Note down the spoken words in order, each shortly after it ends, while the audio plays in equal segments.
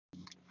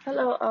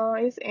Hello,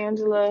 it's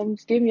Angela. I'm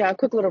just giving y'all a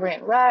quick little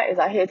rant ride as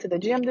I head to the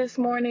gym this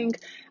morning.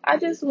 I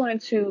just wanted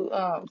to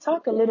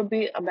talk a little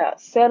bit about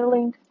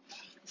settling.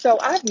 So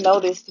I've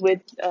noticed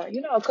with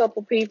a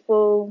couple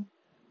people,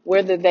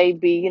 whether they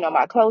be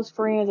my close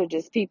friends or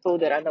just people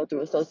that I know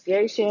through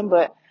association,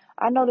 but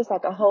I noticed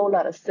like a whole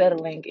lot of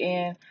settling,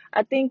 and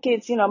I think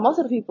it's most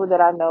of the people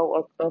that I know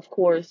are, of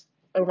course,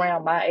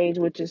 around my age,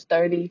 which is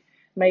 30,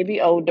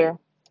 maybe older,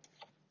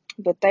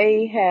 but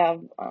they have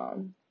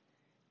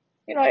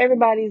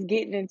everybody's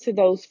getting into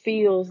those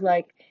fields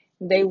like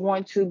they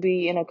want to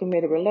be in a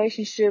committed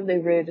relationship. They're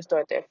ready to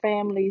start their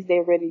families.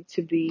 They're ready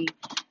to be,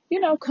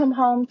 come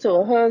home to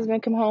a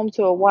husband, come home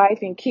to a wife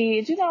and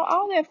kids,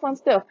 all that fun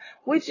stuff,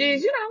 which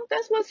is,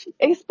 that's what's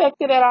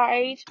expected at our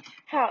age.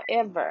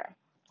 However,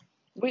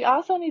 we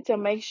also need to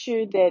make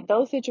sure that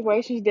those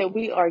situations that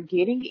we are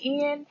getting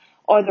in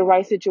are the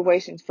right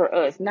situations for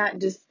us, not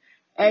just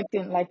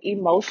acting like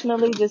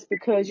emotionally just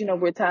because,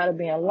 we're tired of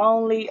being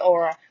lonely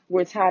or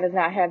we're tired of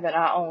not having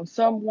our own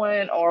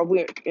someone or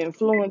we're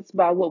influenced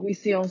by what we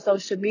see on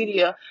social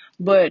media,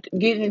 but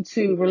getting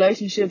into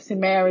relationships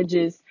and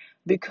marriages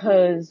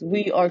because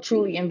we are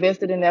truly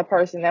invested in that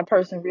person. That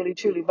person really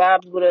truly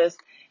vibes with us,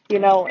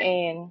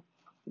 and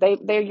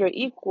they're your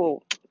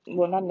equal.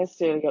 Well, not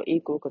necessarily your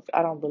equal, because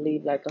I don't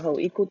believe like a whole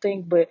equal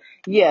thing, but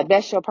yeah,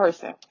 that's your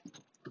person.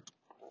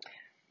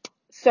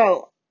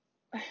 So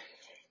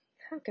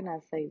how can I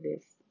say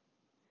this?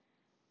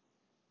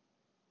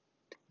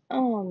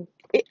 Um,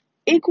 e-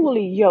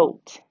 Equally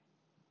yoked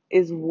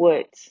is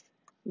what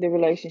the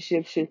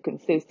relationship should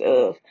consist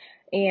of,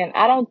 and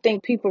I don't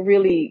think people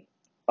really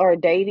are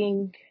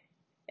dating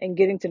and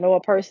getting to know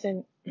a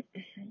person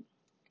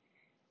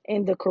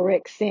in the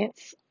correct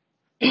sense.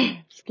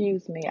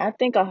 Excuse me. I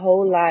think a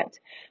whole lot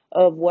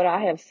of what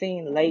I have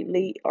seen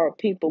lately are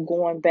people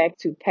going back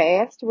to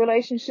past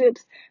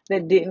relationships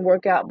that didn't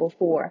work out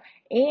before.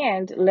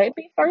 And let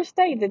me first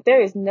state that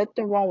there is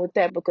nothing wrong with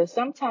that, because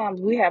sometimes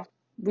we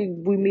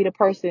meet a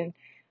person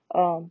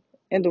um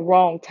in the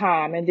wrong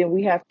time, and then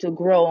we have to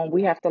grow and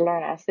we have to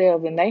learn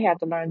ourselves and they have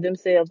to learn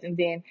themselves, and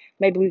then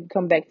maybe we can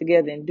come back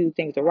together and do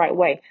things the right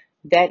way.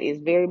 That is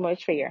very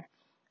much fair.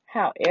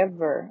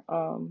 However,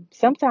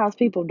 sometimes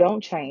people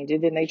don't change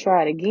and then they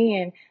try it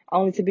again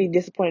only to be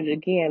disappointed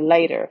again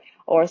later.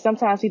 Or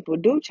sometimes people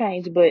do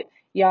change, but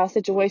y'all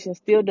situation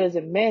still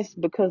doesn't mesh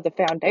because the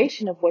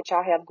foundation of what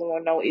y'all have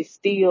going on is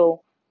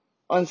still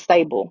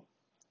unstable.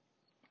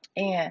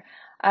 And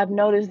I've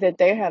noticed that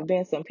there have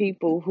been some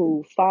people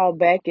who fall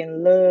back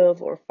in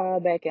love or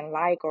fall back in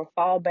like or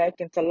fall back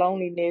into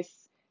loneliness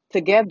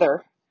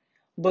together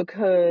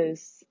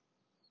because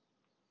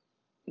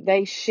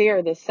they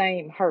share the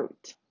same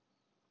hurt.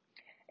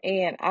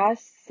 And I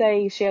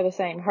say share the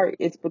same hurt.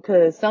 It's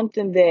because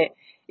something that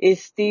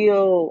is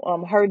still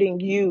hurting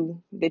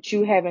you that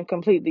you haven't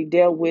completely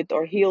dealt with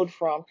or healed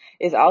from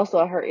is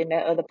also hurting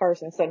that other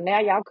person. So now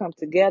y'all come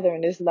together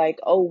and it's like,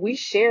 oh, we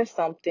share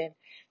something.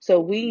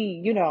 So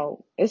we,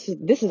 this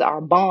is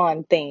our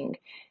bond thing.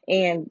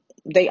 And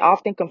they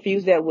often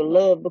confuse that with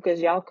love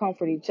because y'all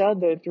comfort each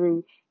other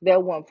through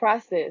that one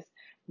process.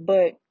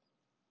 But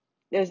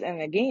there's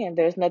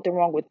nothing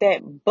wrong with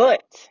that.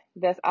 But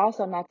that's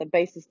also not the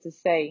basis to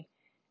say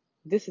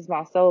this is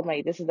my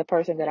soulmate. This is the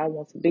person that I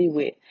want to be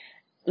with.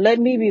 Let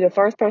me be the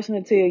first person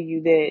to tell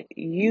you that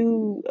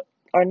you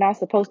are not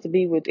supposed to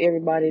be with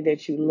everybody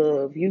that you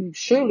love. You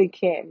surely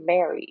can't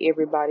marry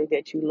everybody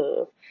that you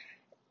love.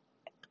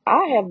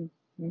 I have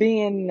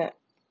been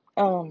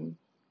um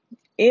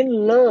in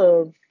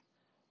love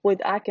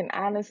with, I can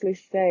honestly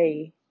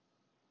say,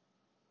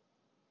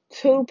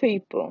 two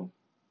people.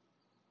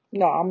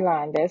 No, I'm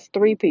lying. That's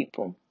three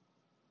people.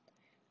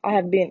 I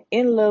have been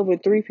in love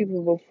with three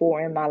people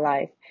before in my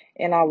life,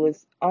 and I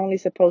was only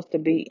supposed to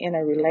be in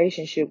a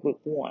relationship with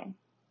one.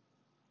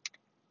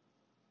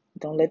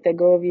 Don't let that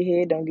go over your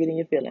head. Don't get in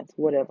your feelings,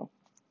 whatever.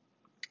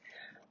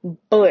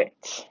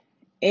 But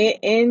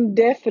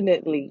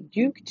indefinitely,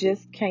 you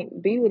just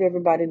can't be with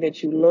everybody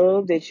that you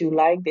love, that you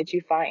like, that you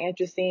find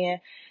interest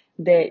in,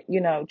 that,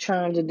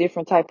 churns a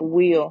different type of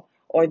wheel,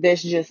 or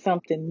that's just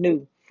something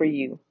new for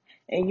you.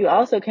 And you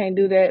also can't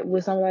do that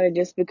with somebody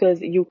just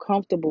because you're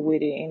comfortable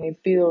with it and it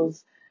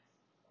feels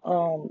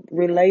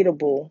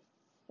relatable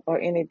or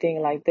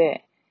anything like that.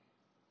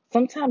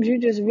 Sometimes you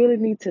just really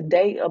need to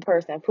date a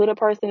person, put a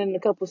person in a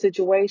couple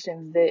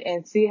situations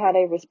and see how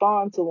they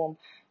respond to them,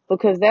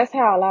 because that's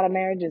how a lot of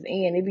marriages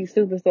end. It be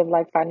stupid stuff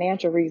like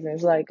financial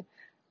reasons, like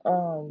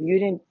you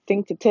didn't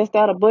think to test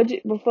out a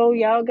budget before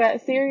y'all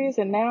got serious,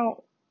 and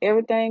now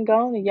everything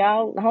gone and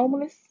y'all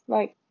homeless.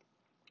 Like,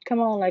 come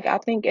on, like I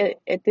think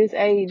at this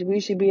age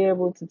we should be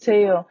able to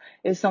tell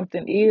if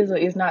something is or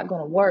is not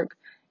going to work.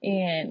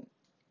 And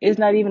it's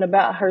not even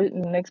about hurting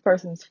the next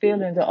person's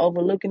feelings or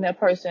overlooking that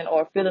person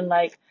or feeling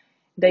like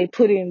they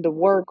put in the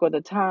work or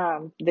the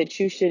time that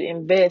you should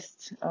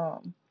invest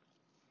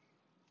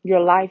your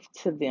life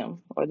to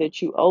them, or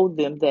that you owe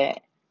them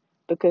that,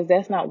 because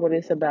that's not what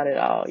it's about at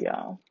all,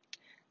 y'all.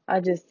 I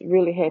just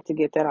really had to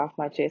get that off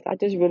my chest. I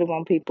just really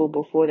want people,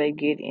 before they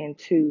get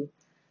into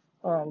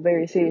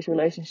very serious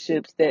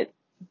relationships that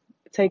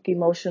take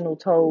emotional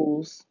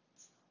tolls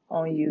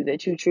on you,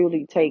 that you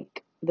truly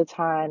take the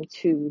time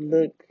to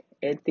look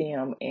at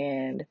them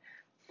and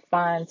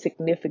find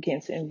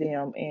significance in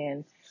them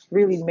and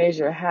really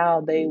measure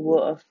how they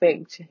will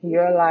affect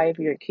your life,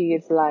 your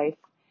kids' life,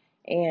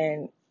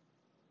 and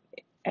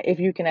if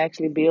you can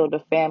actually build a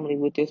family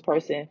with this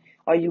person.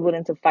 Are you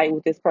willing to fight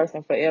with this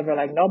person forever?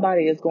 Like,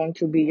 nobody is going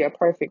to be your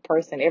perfect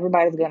person.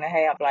 Everybody's going to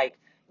have, like,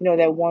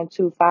 that one,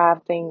 two,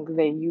 five things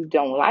that you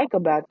don't like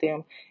about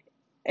them.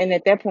 And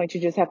at that point, you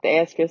just have to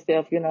ask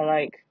yourself,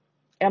 like,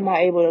 am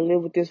I able to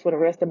live with this for the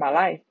rest of my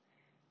life?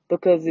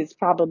 Because it's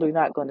probably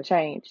not going to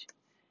change.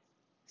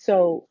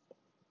 So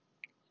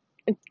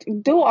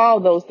do all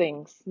those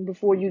things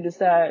before you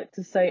decide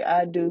to say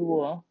I do,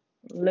 or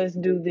let's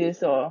do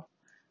this, or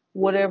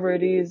whatever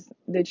it is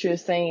that you're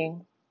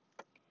saying.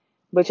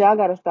 But y'all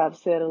gotta stop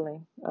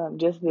settling,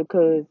 just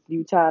because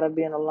you tired of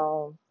being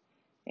alone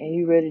and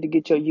you ready to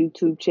get your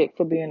YouTube check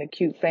for being a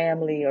cute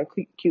family or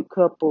cute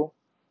couple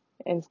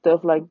and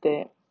stuff like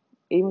that.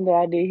 Even though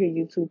I did hear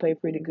YouTube pay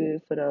pretty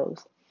good for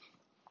those.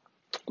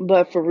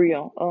 But for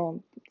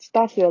real,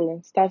 stop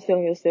settling. Stop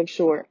selling yourself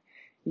short.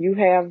 You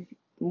have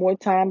more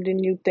time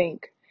than you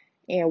think.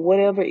 And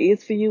whatever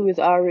is for you is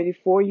already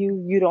for you.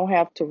 You don't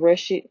have to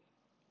rush it.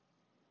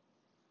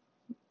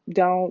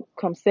 Don't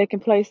come second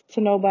place to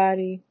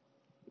nobody.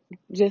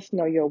 Just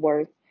know your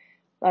worth.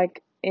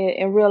 Like,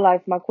 in real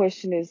life, my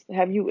question is,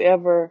 have you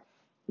ever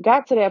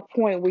got to that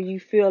point where you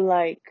feel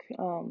like,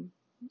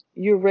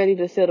 you're ready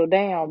to settle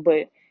down,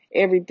 but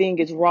everything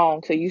is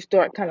wrong? So you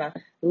start kind of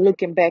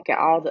looking back at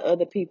all the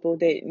other people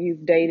that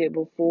you've dated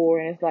before,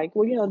 and it's like,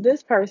 well,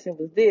 this person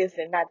was this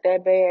and not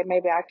that bad.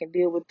 Maybe I can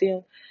deal with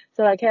them.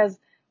 So, like, has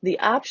the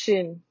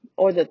option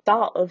or the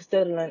thought of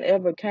settling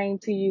ever came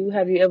to you?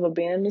 Have you ever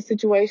been in a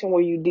situation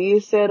where you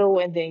did settle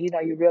and then,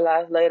 you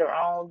realize later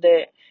on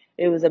that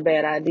it was a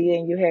bad idea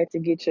and you had to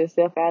get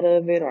yourself out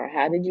of it? Or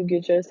how did you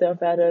get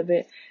yourself out of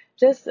it?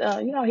 Just,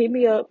 hit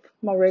me up,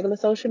 my regular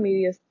social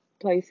media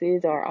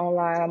places or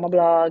online on my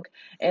blog,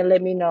 and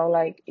let me know,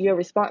 like, your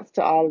response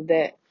to all of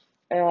that.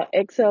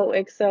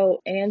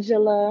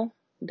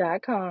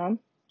 XOXOAngela.com,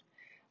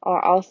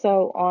 or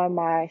also on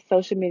my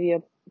social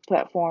media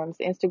platforms,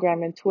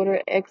 Instagram and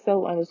Twitter,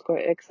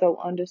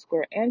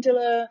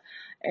 XO_XO_Angela.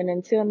 And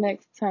until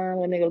next time,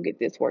 let me go get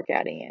this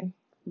workout in.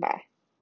 Bye.